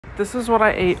This is what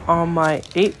I ate on my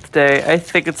 8th day. I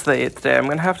think it's the 8th day. I'm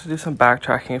gonna have to do some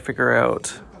backtracking and figure out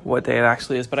what day it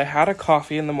actually is. But I had a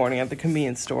coffee in the morning at the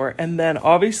convenience store, and then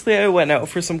obviously I went out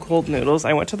for some cold noodles.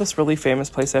 I went to this really famous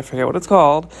place, I forget what it's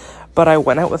called, but I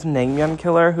went out with Naengmyeon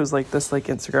Killer, who's like this like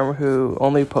Instagrammer who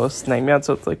only posts naengmyeon,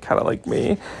 so it's like kind of like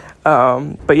me.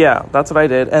 But yeah, that's what I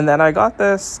did. And then I got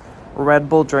this Red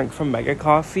Bull drink from Mega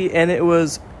Coffee, and it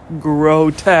was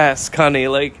grotesque, honey.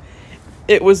 Like,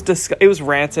 it was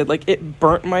rancid. Like, it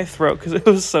burnt my throat because it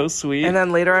was so sweet. And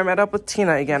then later I met up with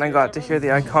Tina again. I got to hear the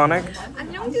iconic.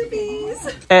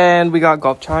 And we got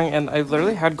gopchang, and I've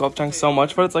literally had gopchang so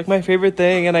much, but it's like my favorite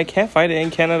thing, and I can't find it in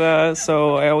Canada,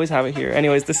 so I always have it here.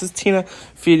 Anyways, this is Tina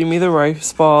feeding me the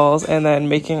rice balls and then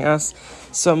making us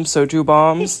some soju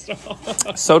bombs.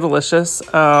 So delicious.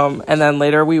 And then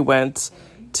later we went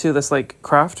to this like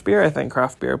craft beer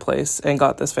place and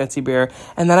got this fancy beer,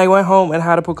 and then I went home and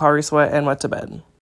had a Pocari Sweat and went to bed.